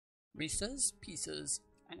Reese's Pieces,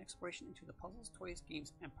 an exploration into the puzzles, toys,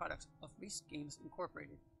 games, and products of Reiss Games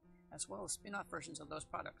Incorporated, as well as spin-off versions of those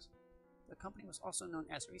products. The company was also known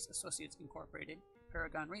as Reiss Associates Incorporated,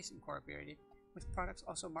 Paragon-Reiss Incorporated, with products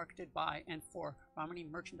also marketed by and for Romney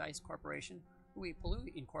Merchandise Corporation, Hui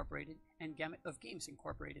Palui Incorporated, and Gamut of Games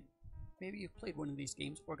Incorporated. Maybe you've played one of these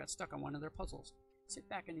games or got stuck on one of their puzzles. Sit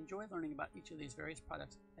back and enjoy learning about each of these various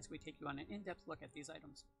products as we take you on an in-depth look at these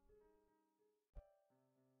items.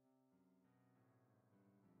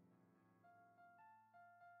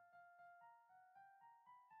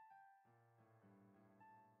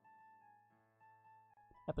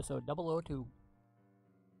 Episode 002.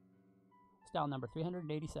 Style number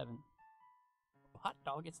 387.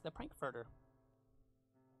 Hotdog, it's the Prankfurter.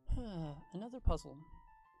 Another puzzle.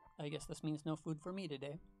 I guess this means no food for me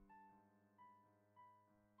today.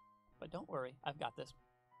 But don't worry, I've got this.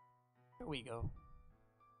 Here we go.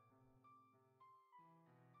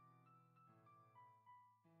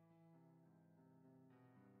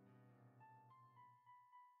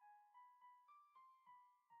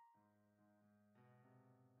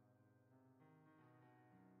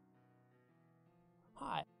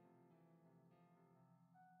 Hi.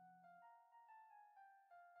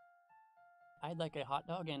 I'd like a hot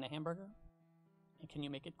dog and a hamburger. And can you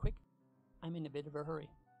make it quick? I'm in a bit of a hurry.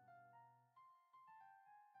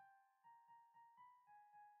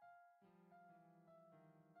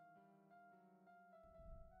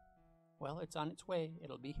 Well, it's on its way.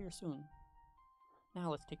 It'll be here soon. Now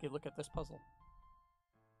let's take a look at this puzzle.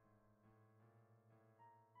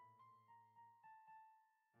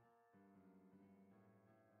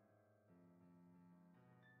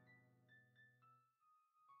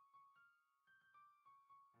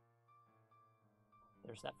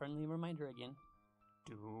 There's that friendly reminder again.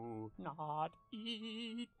 Do not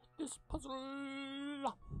eat this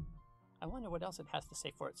puzzle! I wonder what else it has to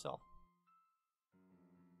say for itself.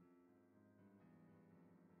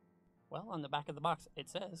 Well, on the back of the box it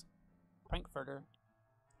says, Prankfurter.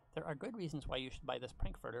 There are good reasons why you should buy this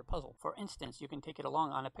Prankfurter puzzle. For instance, you can take it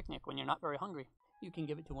along on a picnic when you're not very hungry. You can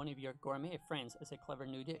give it to one of your gourmet friends as a clever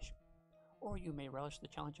new dish. Or you may relish the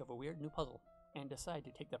challenge of a weird new puzzle and decide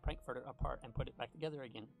to take the Prankfurter apart and put it back together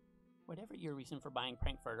again. Whatever your reason for buying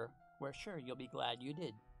Prankfurter, we're sure you'll be glad you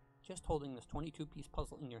did. Just holding this 22-piece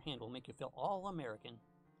puzzle in your hand will make you feel all American.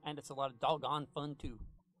 And it's a lot of doggone fun too.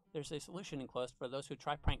 There's a solution enclosed for those who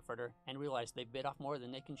try Prankfurter and realize they've bit off more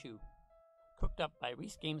than they can chew. Cooked up by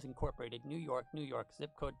Reiss Games Incorporated, New York,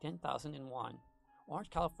 zip code 10,001. Orange,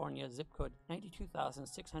 California, zip code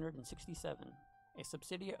 92,667. A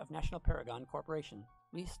subsidiary of National Paragon Corporation.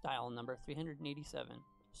 Reiss style number 387.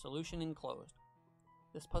 Solution enclosed.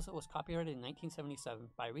 This puzzle was copyrighted in 1977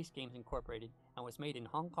 by Reiss Games Incorporated and was made in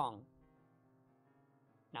Hong Kong.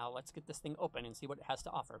 Now let's get this thing open and see what it has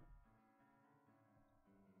to offer.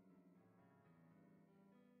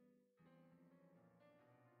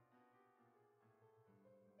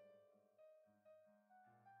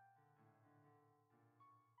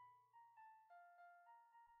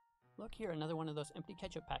 Look here, another one of those empty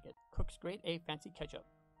ketchup packets. Cook's Grade A Fancy Ketchup.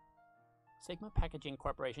 Sigma Packaging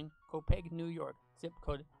Corporation, Copeg, New York, zip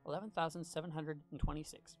code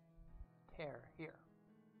 11,726. Tear here.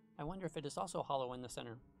 I wonder if it is also hollow in the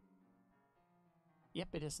center. Yep,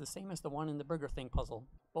 it is the same as the one in the Burger Thing puzzle.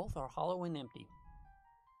 Both are hollow and empty.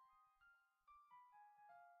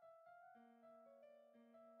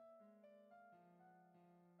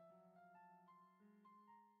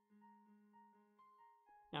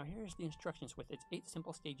 Now here is the instructions with its 8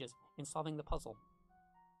 simple stages in solving the puzzle.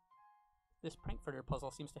 This Prankfurter puzzle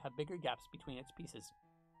seems to have bigger gaps between its pieces.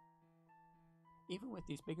 Even with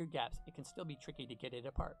these bigger gaps, it can still be tricky to get it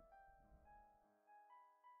apart.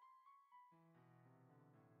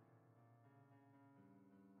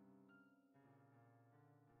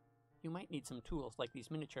 You might need some tools like these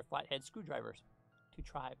miniature flathead screwdrivers to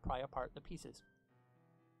pry apart the pieces.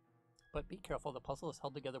 But be careful, the puzzle is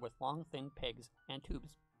held together with long, thin pegs and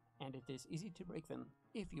tubes, and it is easy to break them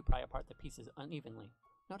if you pry apart the pieces unevenly.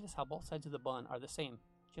 Notice how both sides of the bun are the same,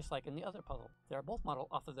 just like in the other puzzle. They are both modeled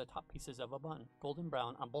off of the top pieces of a bun, golden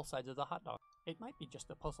brown on both sides of the hot dog. It might be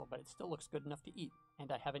just a puzzle, but it still looks good enough to eat,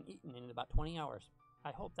 and I haven't eaten in about 20 hours.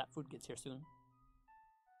 I hope that food gets here soon.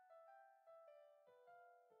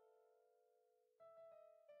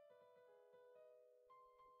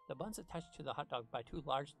 The bun's attached to the hot dog by 2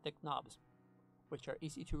 large, thick knobs, which are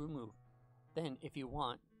easy to remove. Then, if you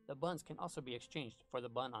want, the buns can also be exchanged for the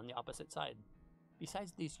bun on the opposite side.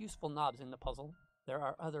 Besides these useful knobs in the puzzle, there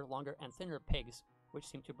are other longer and thinner pegs, which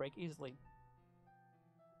seem to break easily.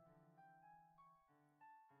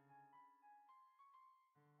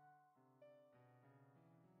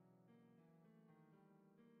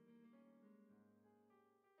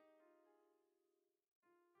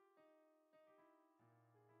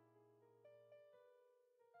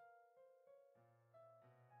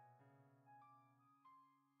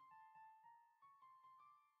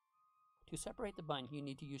 To separate the bun, you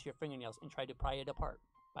need to use your fingernails and try to pry it apart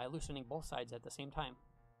by loosening both sides at the same time.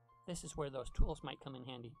 This is where those tools might come in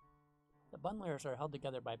handy. The bun layers are held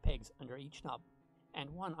together by pegs under each knob,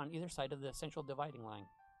 and one on either side of the central dividing line.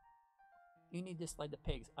 You need to slide the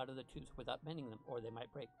pegs out of the tubes without bending them or they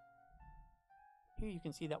might break. Here you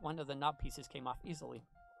can see that one of the knob pieces came off easily,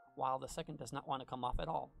 while the second does not want to come off at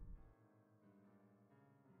all.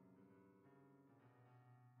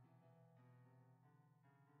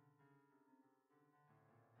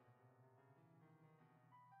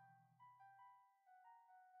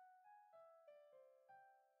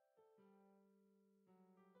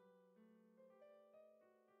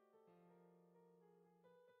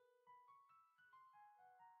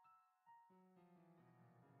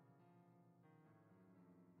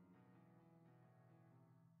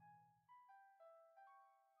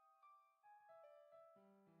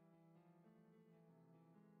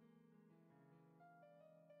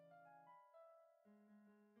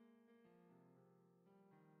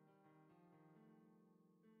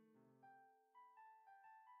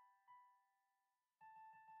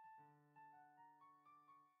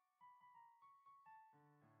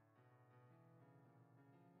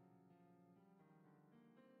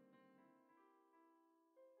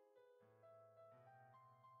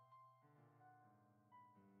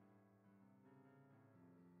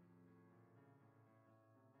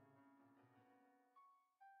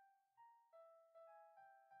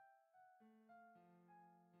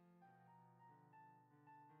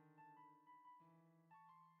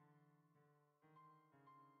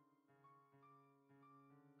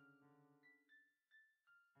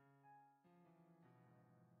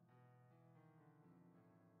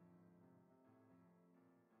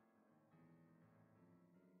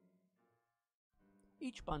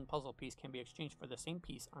 Each bun puzzle piece can be exchanged for the same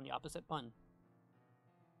piece on the opposite bun.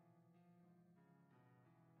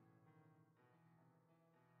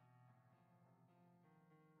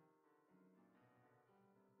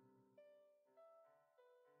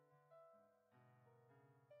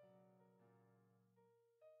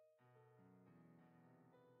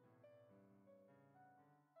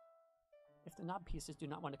 If the knob pieces do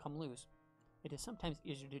not want to come loose, it is sometimes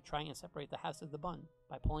easier to try and separate the halves of the bun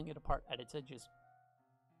by pulling it apart at its edges.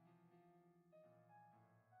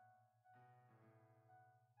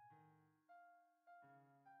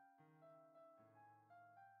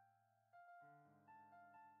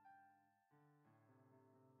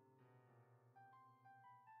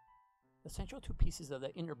 The central two pieces of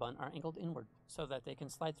the inner bun are angled inward so that they can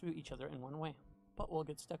slide through each other in one way, but will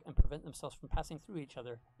get stuck and prevent themselves from passing through each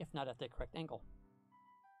other if not at the correct angle.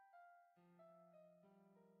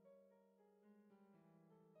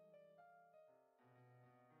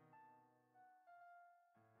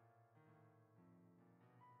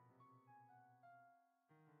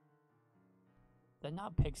 The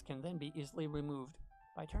knob pegs can then be easily removed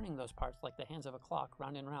by turning those parts like the hands of a clock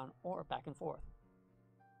round and round or back and forth.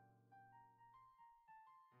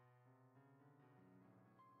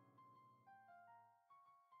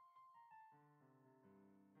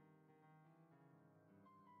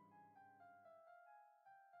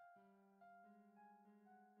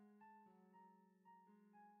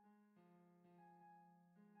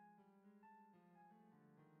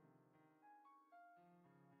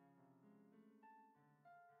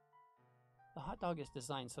 The hot dog is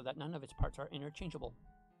designed so that none of its parts are interchangeable.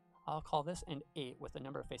 I'll call this end 8 with the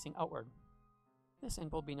number facing outward. This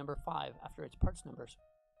end will be number 5 after its parts numbers.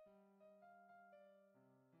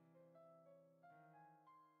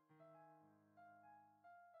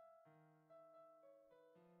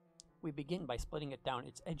 We begin by splitting it down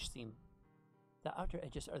its edge seam. The outer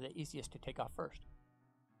edges are the easiest to take off first.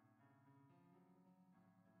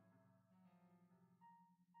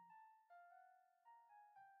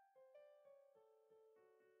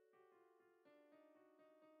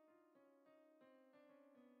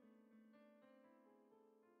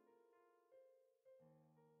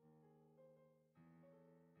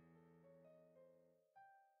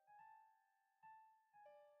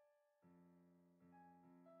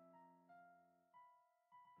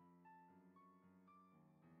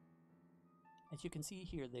 As you can see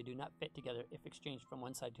here, they do not fit together if exchanged from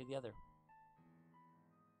one side to the other.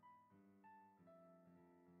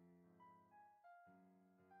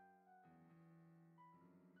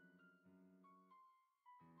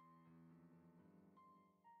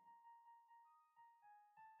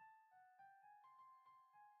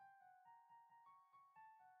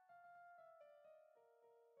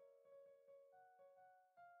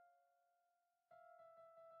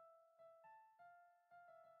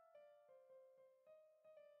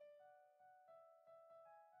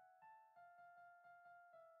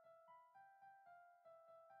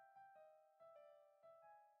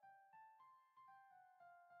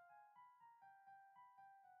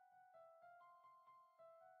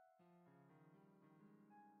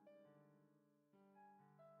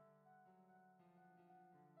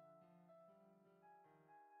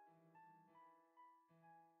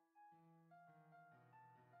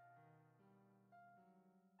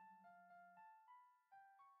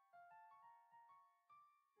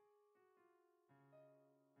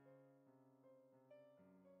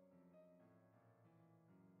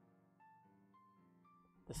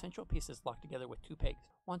 The central piece is locked together with 2 pegs.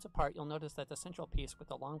 Once apart, you'll notice that the central piece with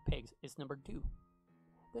the long pegs is numbered 2.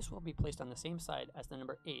 This will be placed on the same side as the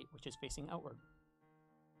number 8, which is facing outward.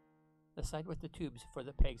 The side with the tubes for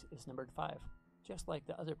the pegs is numbered 5, just like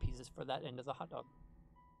the other pieces for that end of the hot dog.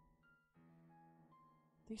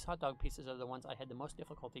 These hot dog pieces are the ones I had the most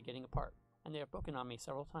difficulty getting apart, and they have broken on me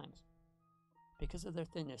several times. Because of their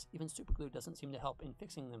thinness, even superglue doesn't seem to help in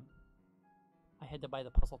fixing them. I had to buy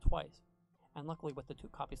the puzzle twice, and luckily with the 2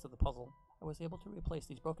 copies of the puzzle, I was able to replace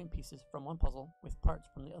these broken pieces from one puzzle with parts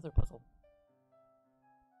from the other puzzle.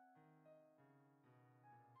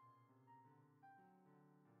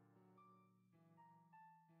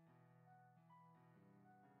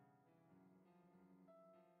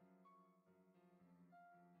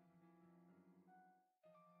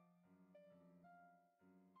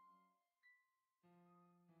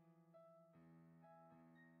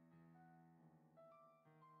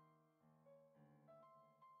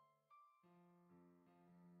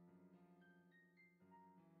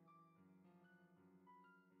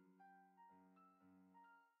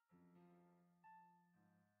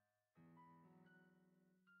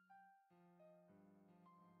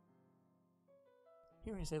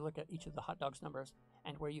 Here is a look at each of the hot dog's numbers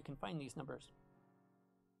and where you can find these numbers.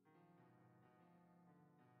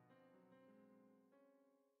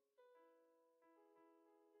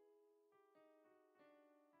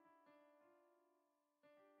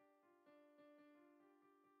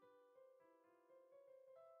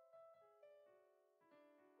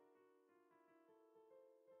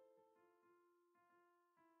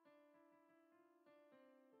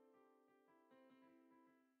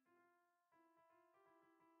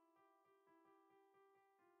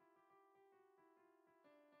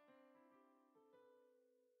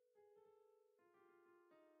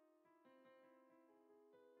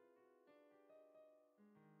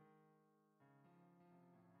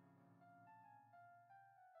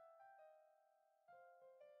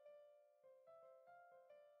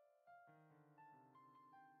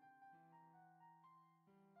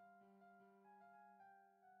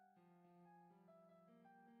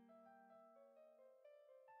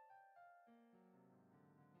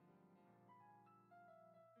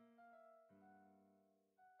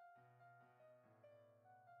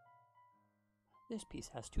 This piece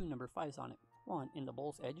has 2 number 5s on it, one in the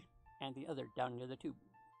bowl's edge and the other down near the tube.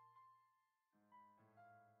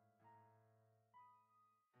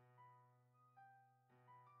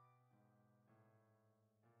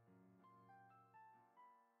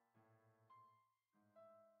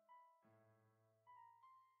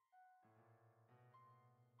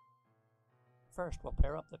 First, we'll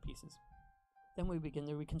pair up the pieces. Then we begin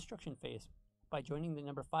the reconstruction phase by joining the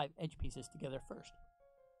number 5 edge pieces together first.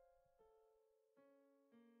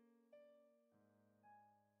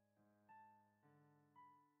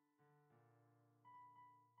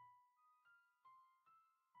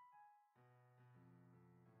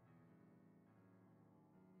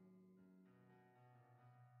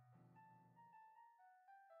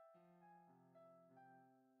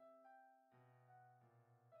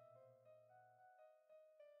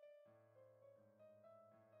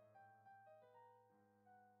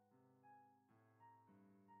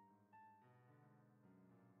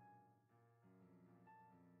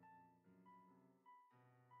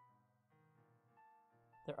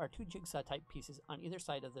 There are 2 jigsaw type pieces on either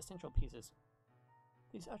side of the central pieces.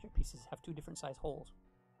 These outer pieces have 2 different size holes,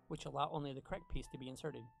 which allow only the correct piece to be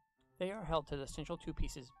inserted. They are held to the central 2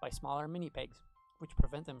 pieces by smaller mini pegs, which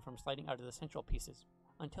prevent them from sliding out of the central pieces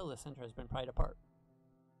until the center has been pried apart.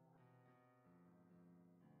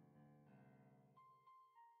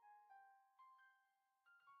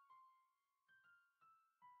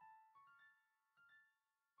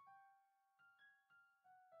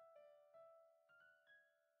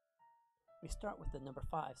 We start with the number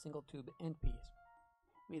 5 single tube end piece.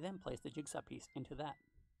 We then place the jigsaw piece into that,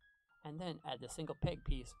 and then add the single peg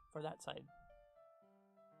piece for that side.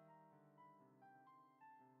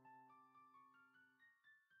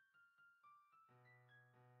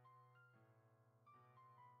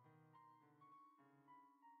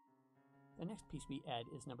 The next piece we add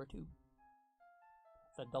is number 2,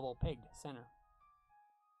 the double pegged center.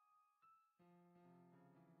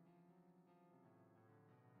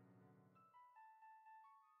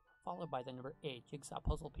 Followed by the number 8 jigsaw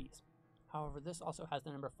puzzle piece. However, this also has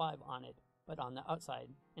the number 5 on it, but on the outside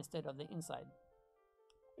instead of the inside.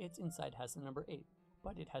 Its inside has the number 8,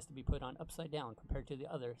 but it has to be put on upside down compared to the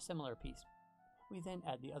other similar piece. We then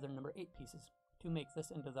add the other number 8 pieces to make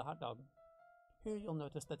this into the hot dog. Here you'll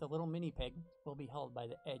notice that the little mini peg will be held by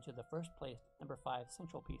the edge of the first placed number 5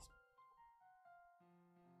 central piece.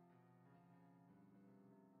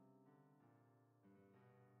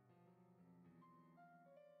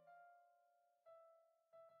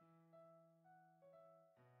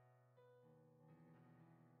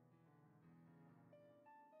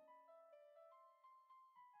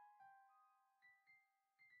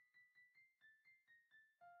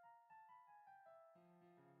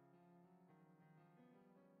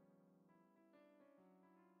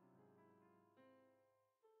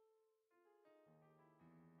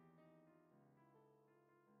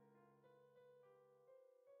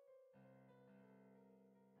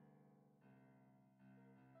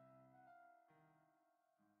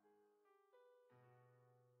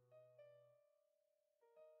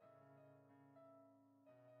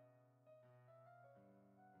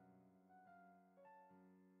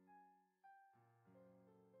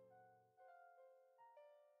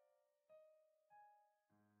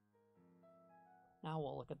 Now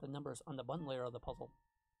we'll look at the numbers on the bun layer of the puzzle.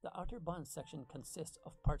 The outer bun section consists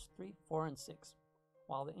of parts 3, 4, and 6,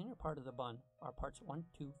 while the inner part of the bun are parts 1,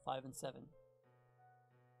 2, 5, and 7.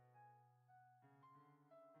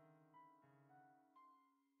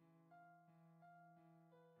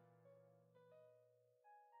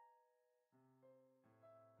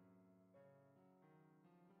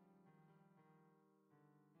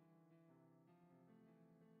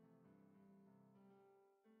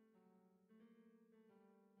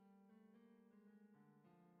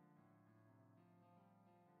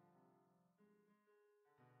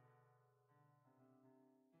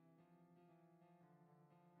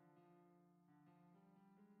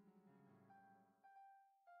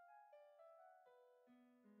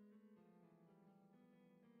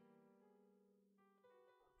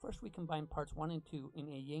 First, we combine parts 1 and 2 in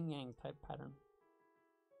a yin-yang type pattern.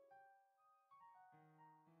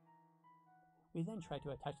 We then try to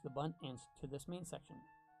attach the bun ends to this main section.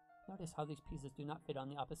 Notice how these pieces do not fit on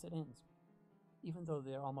the opposite ends, even though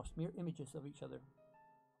they are almost mirror images of each other.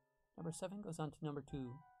 Number 7 goes on to number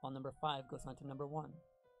 2, while number 5 goes on to number 1.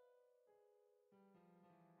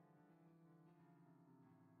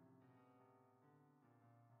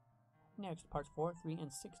 Next, parts 4, 3,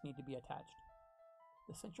 and 6 need to be attached.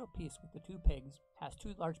 The central piece with the 2 pegs has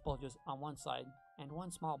 2 large bulges on one side, and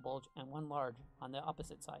 1 small bulge and 1 large on the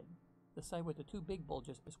opposite side. The side with the 2 big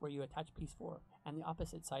bulges is where you attach piece 4, and the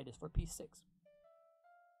opposite side is for piece 6.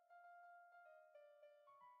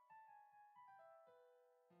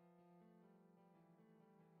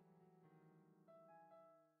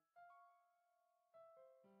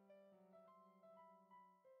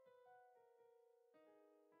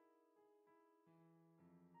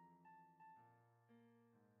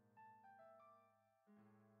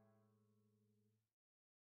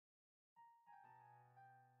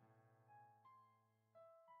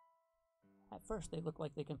 At first they look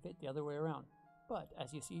like they can fit the other way around, but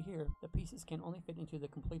as you see here, the pieces can only fit into the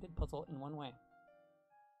completed puzzle in one way.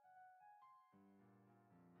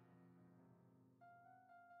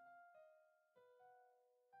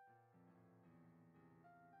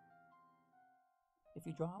 If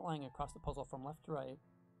you draw a line across the puzzle from left to right,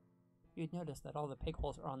 you'd notice that all the peg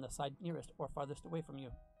holes are on the side nearest or farthest away from you.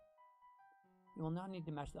 You will now need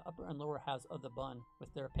to match the upper and lower halves of the bun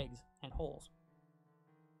with their pegs and holes.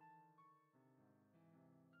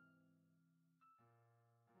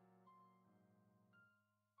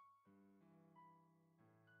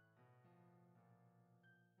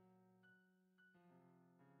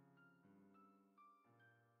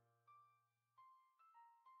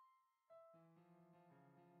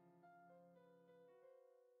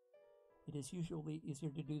 It is usually easier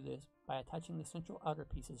to do this by attaching the central outer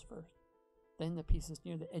pieces first, then the pieces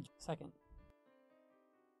near the edge second.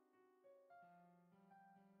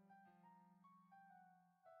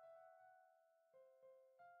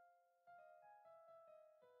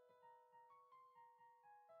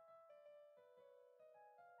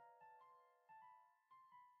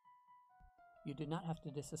 You do not have to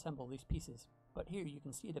disassemble these pieces, but here you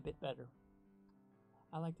can see it a bit better.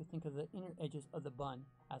 I like to think of the inner edges of the bun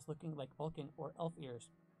as looking like Vulcan or elf ears.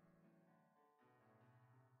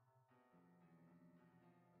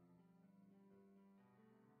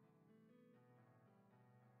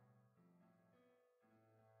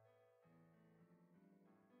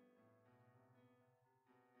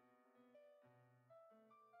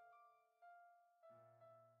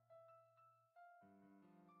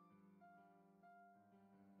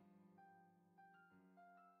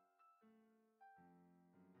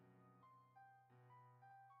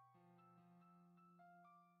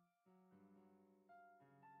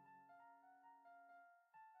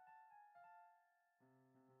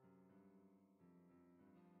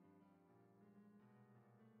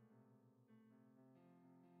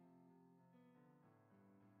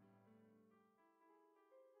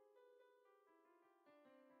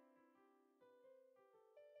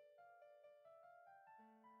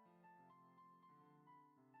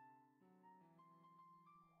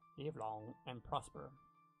 Live long and prosper,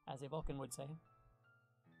 as a Vulcan would say.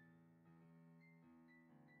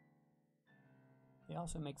 They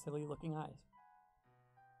also make silly looking eyes.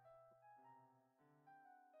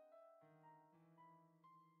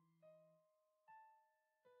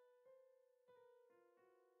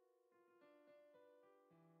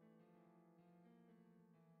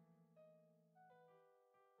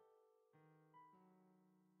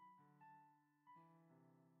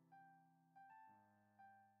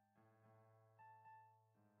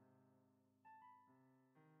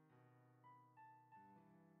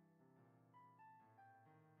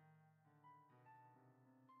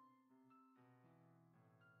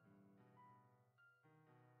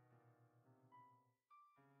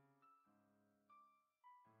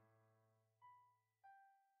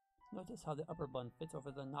 Notice how the upper bun fits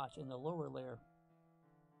over the notch in the lower layer.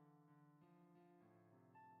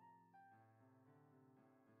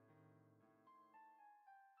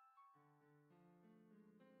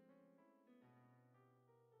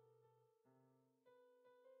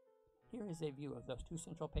 Here is a view of those two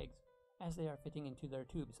central pegs as they are fitting into their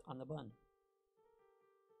tubes on the bun.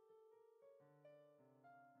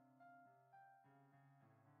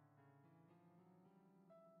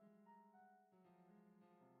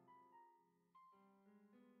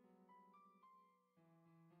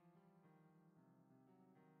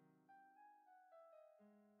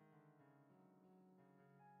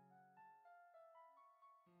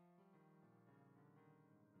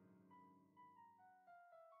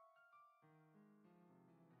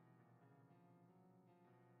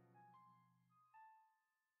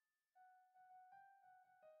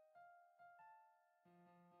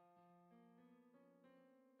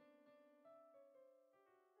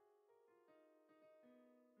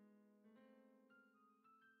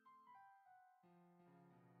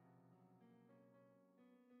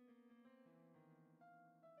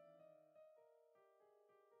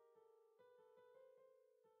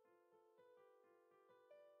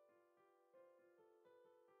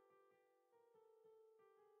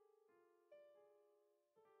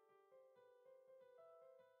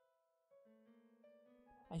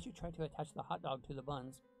 As you try to attach the hot dog to the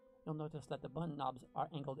buns, you'll notice that the bun knobs are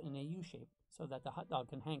angled in a U shape so that the hot dog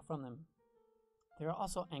can hang from them. They are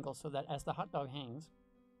also angled so that as the hot dog hangs,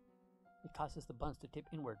 it causes the buns to tip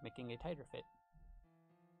inward, making a tighter fit.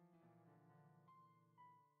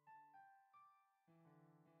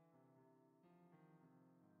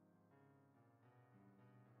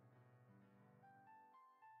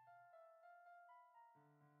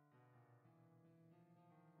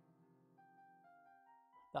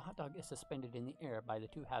 The hot dog is suspended in the air by the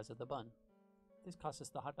two halves of the bun. This causes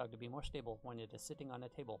the hot dog to be more stable when it is sitting on a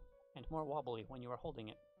table, and more wobbly when you are holding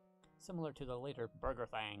it, similar to the later Burger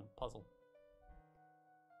Thang puzzle.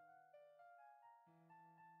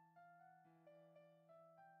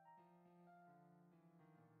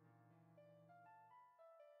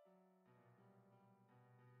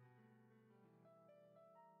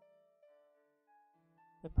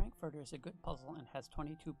 The Prankfurter is a good puzzle and has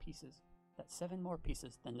 22 pieces. That's 7 more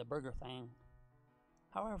pieces than the Burger Thang.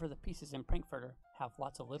 However, the pieces in Prankfurter have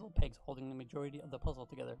lots of little pegs holding the majority of the puzzle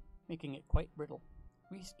together, making it quite brittle.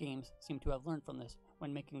 Reiss Games seem to have learned from this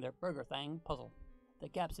when making their Burger Thang puzzle. The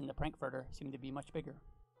gaps in the Prankfurter seem to be much bigger,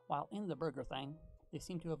 while in the Burger Thang, they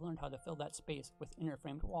seem to have learned how to fill that space with inner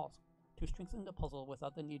framed walls to strengthen the puzzle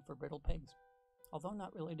without the need for brittle pegs. Although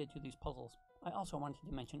not related to these puzzles, I also wanted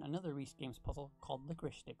to mention another Reiss Games puzzle called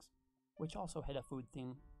Licorice Sticks, which also had a food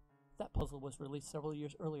theme. That puzzle was released several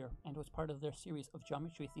years earlier and was part of their series of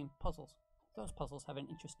geometry-themed puzzles. Those puzzles have an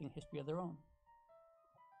interesting history of their own.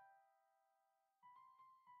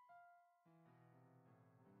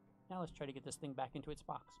 Now let's try to get this thing back into its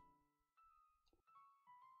box.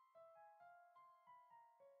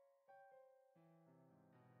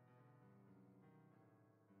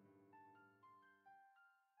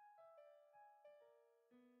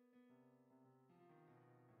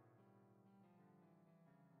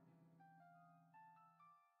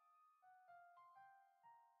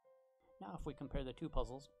 Now if we compare the two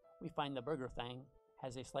puzzles, we find the Burger Thang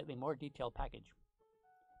has a slightly more detailed package.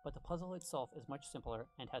 But the puzzle itself is much simpler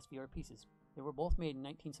and has fewer pieces. They were both made in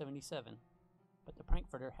 1977, but the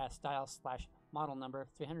Prankfurter has style/model number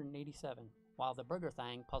 387, while the Burger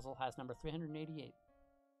Thang puzzle has number 388.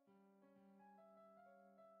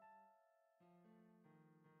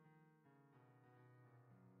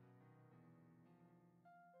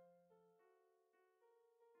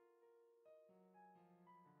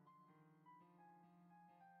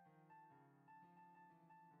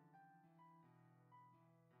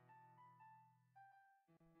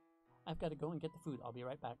 I've got to go and get the food. I'll be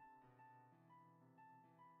right back.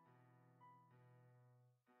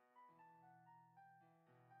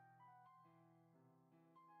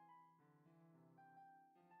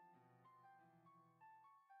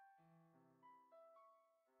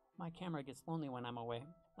 My camera gets lonely when I'm away,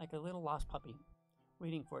 like a little lost puppy,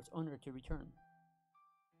 waiting for its owner to return.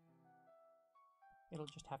 It'll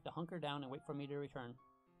just have to hunker down and wait for me to return.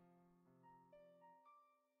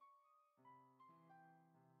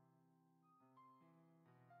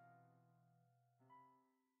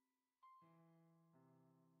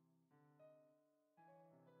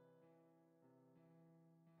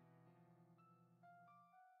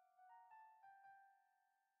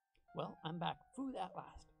 Well, I'm back. Food at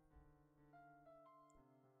last.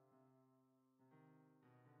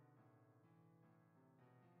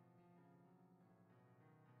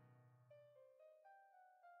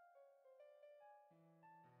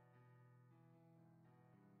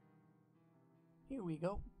 Here we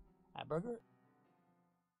go. A burger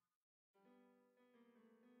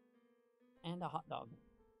and a hot dog.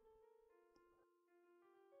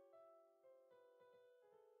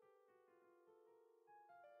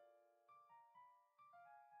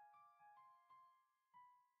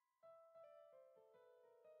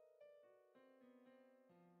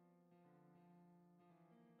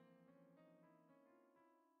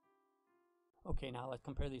 Okay, now let's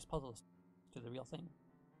compare these puzzles to the real thing.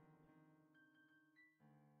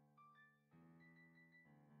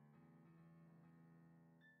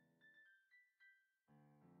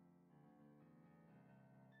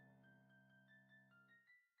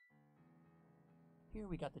 Here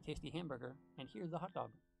we got the tasty hamburger, and here's the hot dog.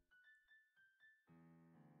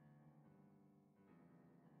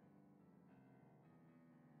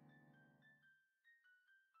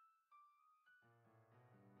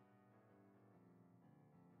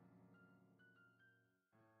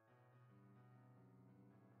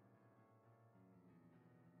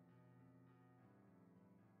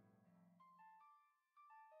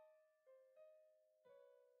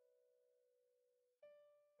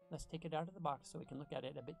 Let's take it out of the box so we can look at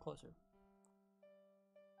it a bit closer.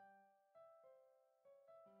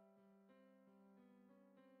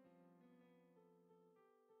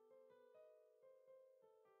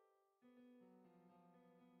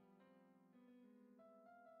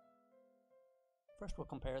 First we'll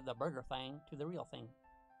compare the burger thing to the real thing.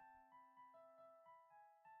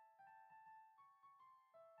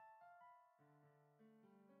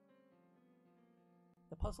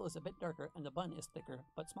 The puzzle is a bit darker and the bun is thicker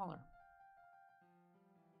but smaller.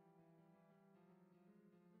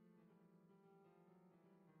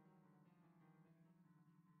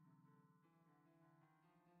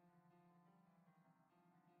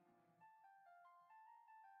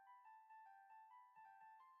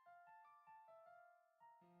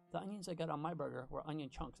 The onions I got on my burger were onion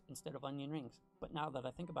chunks instead of onion rings, but now that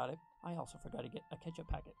I think about it, I also forgot to get a ketchup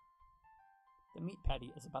packet. The meat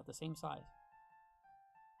patty is about the same size.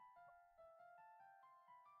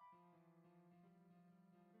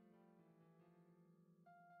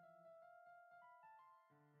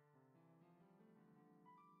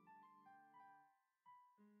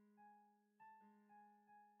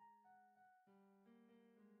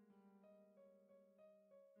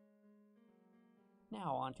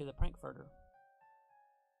 Now on to the Prankfurter.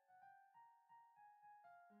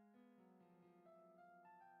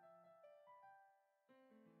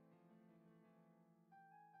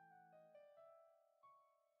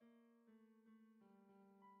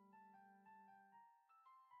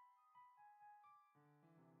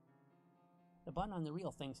 The bun on the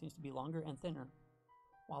real thing seems to be longer and thinner,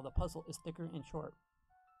 while the puzzle is thicker and short.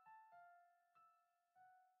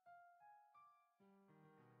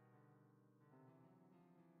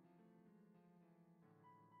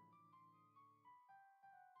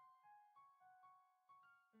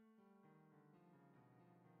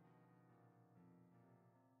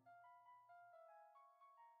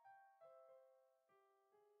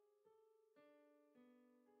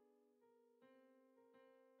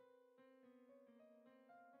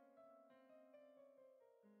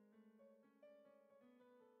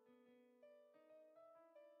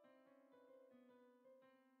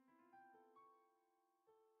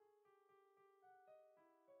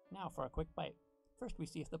 Now for a quick bite. First we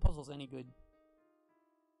see if the puzzle's any good.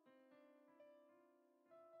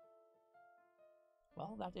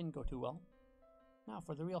 Well, that didn't go too well. Now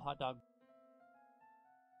for the real hot dog.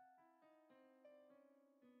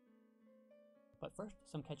 But first,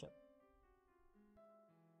 some ketchup.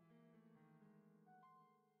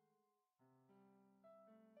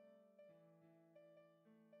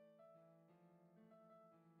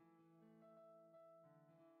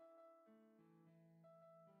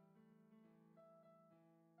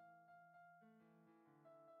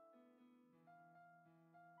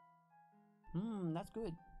 That's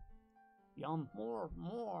good. Yum, more,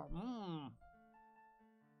 mmm.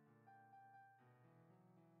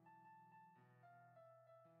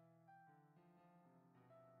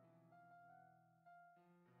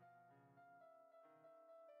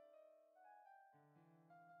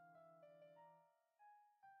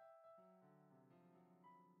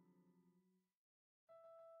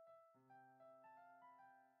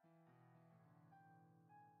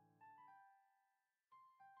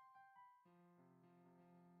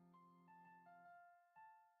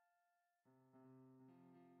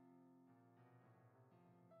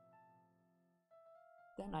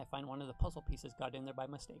 Then I find one of the puzzle pieces got in there by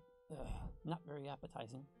mistake. Ugh, not very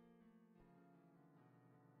appetizing.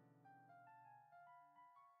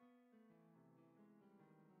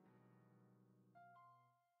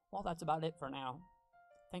 Well, that's about it for now.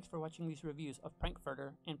 Thanks for watching these reviews of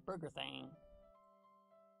Prankfurter and Burger Thing.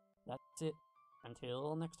 That's it.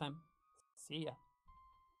 Until next time. See ya.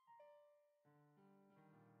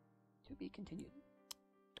 To be continued.